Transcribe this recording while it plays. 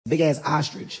Big ass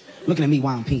ostrich looking at me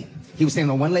while I'm peeing. He was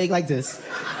standing on one leg like this.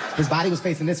 His body was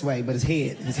facing this way, but his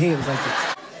head was like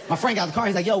this. My friend got out the car,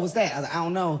 he's like, yo, what's that? I was like, I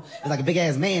don't know. It's like a big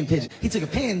ass man pigeon. He took a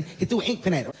pen, he threw an ink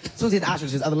pen at him. As soon as he hit the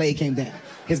ostrich, his other leg came down.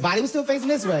 His body was still facing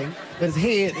this way, but his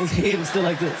head was still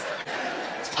like this.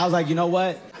 I was like, you know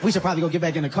what? We should probably go get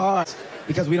back in the car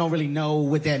because we don't really know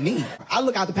what that means. I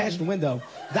look out the passenger window.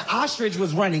 The ostrich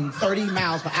was running 30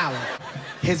 miles per hour.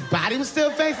 His body was still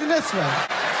facing this way,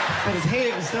 but his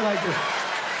head was still like this.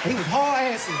 He was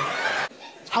hard-assing.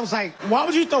 I was like, why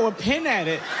would you throw a pin at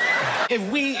it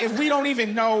if we don't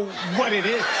even know what it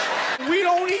is? We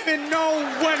don't even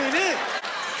know what it is.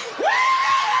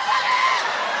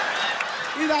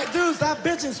 He's like, dude, stop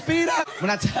bitching, speed up.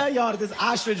 When I tell y'all that this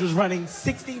ostrich was running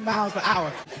 60 miles per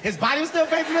hour, his body was still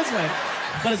facing this way,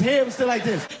 but his head was still like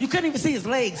this. You couldn't even see his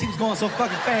legs. He was going so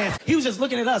fucking fast. He was just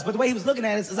looking at us, but the way he was looking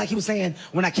at us, it's like he was saying,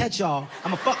 when I catch y'all,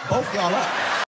 I'm gonna fuck both y'all up.